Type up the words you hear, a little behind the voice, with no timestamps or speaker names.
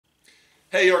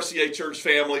Hey, RCA Church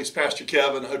family, it's Pastor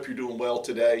Kevin. I hope you're doing well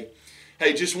today.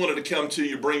 Hey, just wanted to come to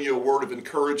you, bring you a word of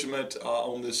encouragement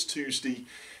on this Tuesday,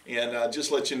 and just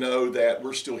let you know that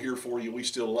we're still here for you. We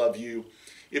still love you.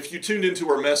 If you tuned into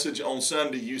our message on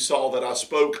Sunday, you saw that I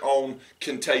spoke on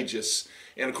contagious.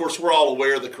 And of course, we're all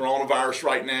aware the coronavirus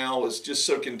right now is just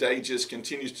so contagious,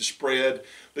 continues to spread.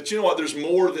 But you know what? There's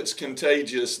more that's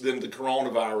contagious than the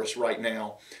coronavirus right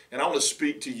now. And I want to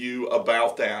speak to you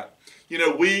about that. You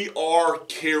know, we are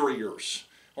carriers.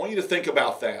 I want you to think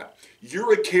about that.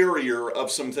 You're a carrier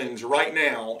of some things right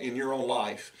now in your own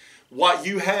life. What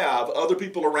you have, other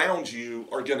people around you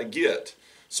are going to get.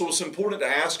 So it's important to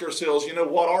ask ourselves, you know,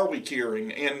 what are we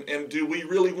carrying? And do we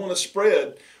really want to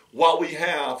spread what we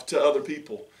have to other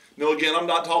people? Now, again, I'm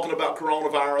not talking about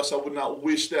coronavirus. I would not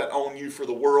wish that on you for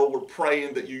the world. We're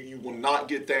praying that you will not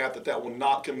get that will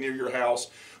not come near your house.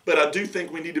 But I do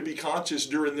think we need to be conscious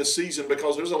during this season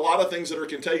because there's a lot of things that are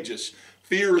contagious.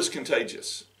 Fear is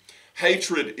contagious.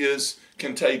 Hatred is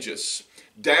contagious.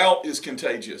 Doubt is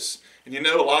contagious. And you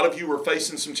know, a lot of you are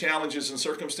facing some challenges and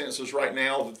circumstances right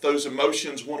now that those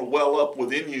emotions want to well up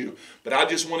within you. But I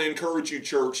just want to encourage you,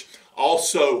 church,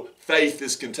 also faith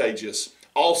is contagious.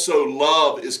 Also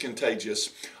love is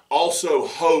contagious. Also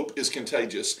hope is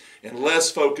contagious. And let's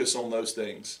focus on those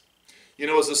things. You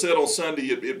know, as I said on Sunday,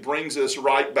 it brings us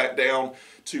right back down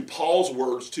to Paul's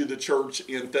words to the church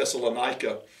in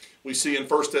Thessalonica. We see in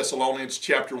 1 Thessalonians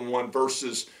chapter 1,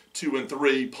 verses 2 and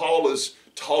 3, Paul is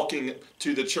talking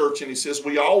to the church and he says,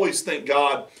 we always thank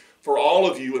God for all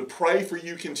of you and pray for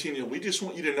you continually. We just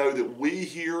want you to know that we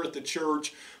here at the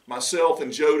church, myself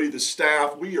and Jody, the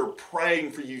staff, we are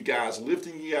praying for you guys,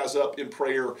 lifting you guys up in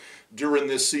prayer during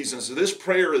this season. So this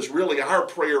prayer is really our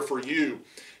prayer for you.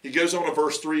 He goes on to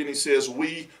verse 3 and he says,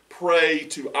 we pray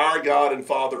to our God and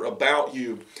Father about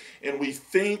you, and we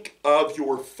think of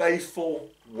your faithful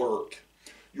work,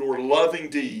 your loving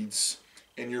deeds,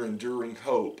 and your enduring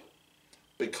hope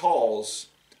because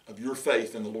of your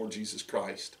faith in the Lord Jesus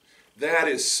Christ. That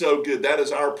is so good. That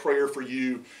is our prayer for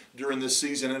you during this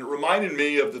season. And it reminded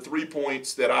me of the 3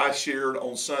 points that I shared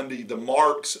on Sunday, the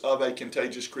marks of a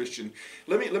contagious Christian.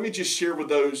 Let me just share with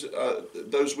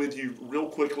those with you real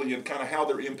quickly and kind of how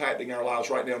they're impacting our lives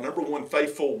right now. Number one,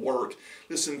 faithful work.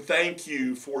 Listen, thank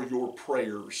you for your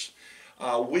prayers.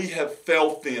 We have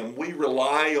felt them. We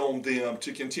rely on them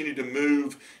to continue to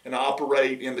move and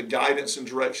operate in the guidance and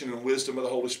direction and wisdom of the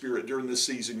Holy Spirit during this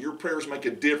season. Your prayers make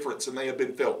a difference and they have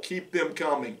been felt. Keep them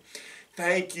coming.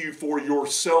 Thank you for your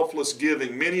selfless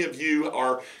giving. Many of you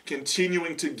are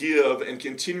continuing to give and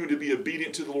continuing to be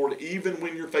obedient to the Lord even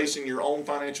when you're facing your own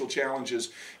financial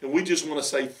challenges. And we just want to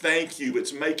say thank you.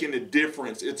 It's making a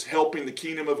difference. It's helping the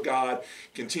kingdom of God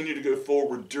continue to go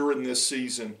forward during this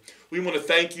season. We want to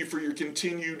thank you for your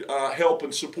continued help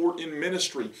and support in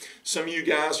ministry. Some of you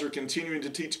guys are continuing to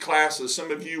teach classes.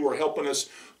 Some of you are helping us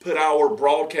put our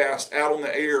broadcast out on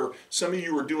the air. Some of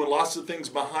you are doing lots of things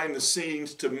behind the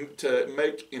scenes to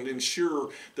make and ensure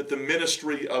that the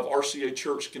ministry of RCA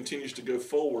Church continues to go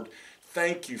forward.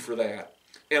 Thank you for that.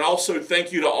 And also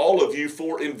thank you to all of you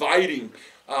for inviting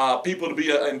people to be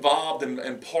involved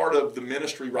and part of the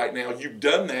ministry right now. You've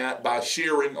done that by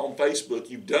sharing on Facebook.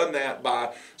 You've done that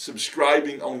by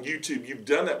subscribing on YouTube. You've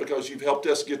done that because you've helped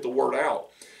us get the word out.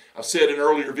 I've said in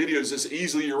earlier videos, it's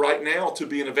easier right now to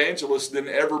be an evangelist than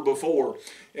ever before.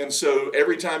 And so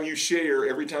every time you share,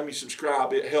 every time you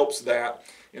subscribe, it helps that.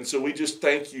 And so we just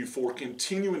thank you for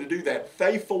continuing to do that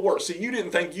faithful work. See, you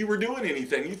didn't think you were doing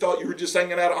anything. You thought you were just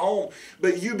hanging out at home.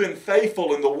 But you've been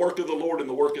faithful in the work of the Lord and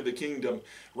the work of the kingdom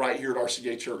right here at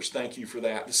RCA Church. Thank you for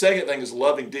that. The second thing is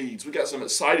loving deeds. We got some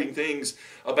exciting things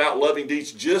about loving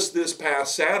deeds. Just this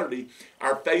past Saturday,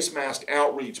 our face mask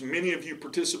outreach. Many of you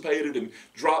participated and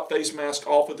dropped face masks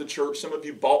off at the church. Some of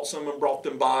you bought some and brought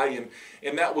them by,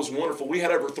 and that was wonderful. We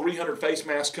had over 300 face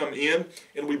masks come in,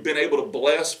 and we've been able to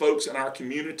bless folks in our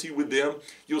community with them.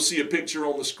 You'll see a picture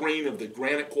on the screen of the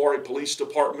Granite Quarry Police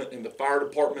Department and the Fire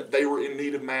Department. They were in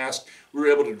need of masks. We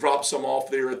were able to drop some off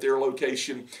there at their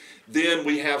location. Then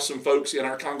we have some folks in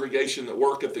our congregation that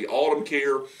work at the Autumn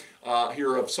Care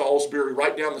here of Salisbury,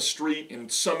 right down the street,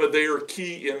 and some of their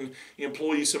key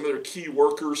employees, some of their key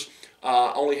workers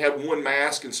only had one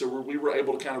mask, and so we were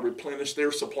able to kind of replenish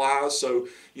their supplies so,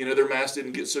 you know, their masks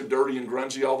didn't get so dirty and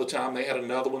grungy all the time. They had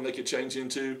another one they could change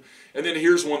into. And then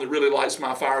here's one that really lights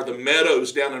my fire. The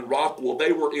Meadows down in Rockwell,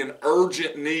 they were in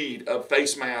urgent need of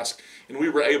face masks, and we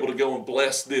were able to go and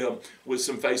bless them with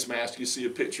some face masks. You see a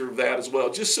picture of that as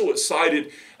well. Just so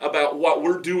excited about what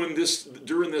we're doing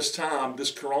during this time,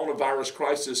 this coronavirus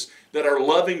crisis, that our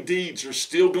loving deeds are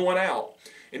still going out.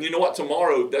 And you know what?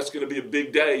 Tomorrow, that's going to be a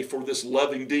big day for this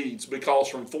Loving Deeds, because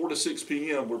from 4 to 6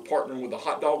 p.m., we're partnering with a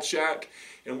hot dog shack,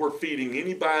 and we're feeding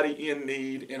anybody in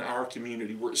need in our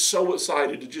community. We're so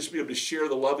excited to just be able to share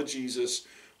the love of Jesus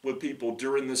with people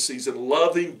during this season.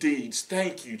 Loving Deeds.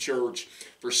 Thank you, church,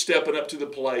 for stepping up to the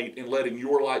plate and letting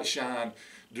your light shine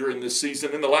during this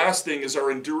season. And the last thing is our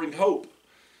enduring hope.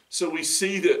 So we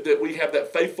see that we have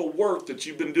that faithful work that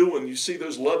you've been doing. You see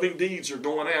those loving deeds are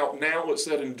going out. Now it's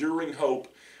that enduring hope.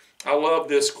 I love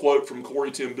this quote from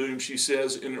Corrie ten Boom. She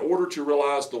says, in order to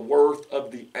realize the worth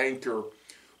of the anchor,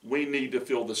 we need to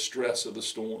feel the stress of the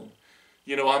storm.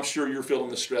 You know, I'm sure you're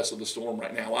feeling the stress of the storm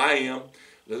right now. I am.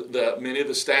 Many of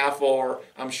the staff are.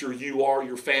 I'm sure you are,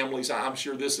 your families. I'm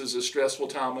sure this is a stressful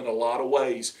time in a lot of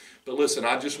ways. But listen,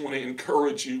 I just want to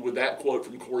encourage you with that quote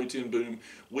from Corrie ten Boom.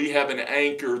 We have an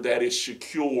anchor that is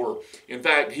secure. In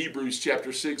fact, Hebrews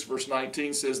chapter 6, verse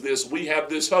 19 says this, we have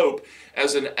this hope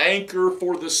as an anchor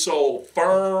for the soul,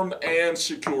 firm and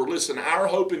secure. Listen, our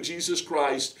hope in Jesus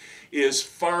Christ is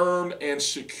firm and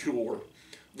secure.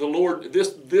 The Lord,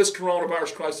 this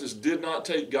coronavirus crisis did not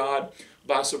take God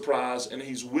by surprise, and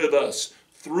He's with us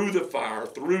through the fire,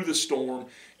 through the storm,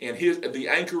 and the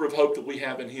anchor of hope that we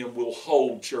have in Him will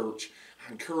hold, church.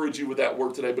 I encourage you with that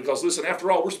word today, because listen, after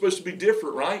all, we're supposed to be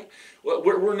different, right?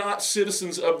 We're not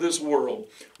citizens of this world.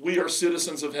 We are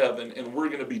citizens of heaven, and we're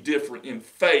going to be different in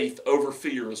faith over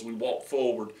fear as we walk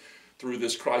forward through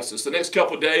this crisis. The next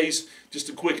couple of days, just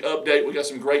a quick update. We got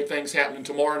some great things happening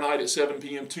tomorrow night at 7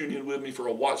 p.m. Tune in with me for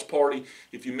a watch party.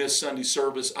 If you missed Sunday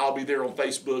service, I'll be there on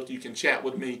Facebook. You can chat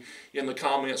with me in the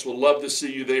comments. We'll love to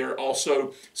see you there.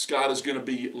 Also, Scott is going to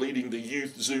be leading the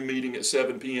youth Zoom meeting at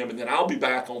 7 p.m. And then I'll be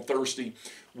back on Thursday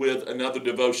with another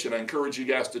devotion. I encourage you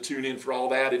guys to tune in for all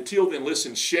that. Until then,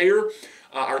 listen, share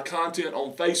our content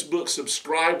on Facebook.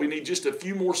 Subscribe. We need just a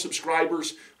few more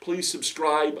subscribers. Please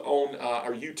subscribe on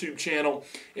our YouTube channel.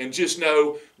 And just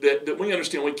know that we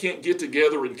understand we can't get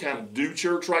together and kind of do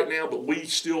church right now, but we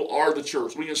still are the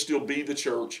church. We can still be the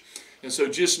church. And so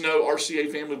just know,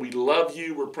 RCA family, we love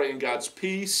you. We're praying God's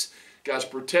peace, God's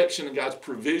protection, and God's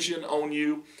provision on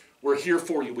you. We're here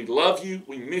for you. We love you.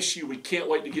 We miss you. We can't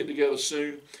wait to get together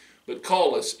soon. But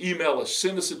call us, email us,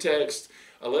 send us a text.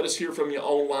 Let us hear from you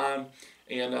online.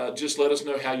 And just let us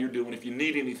know how you're doing. If you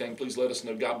need anything, please let us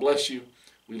know. God bless you.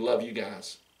 We love you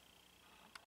guys.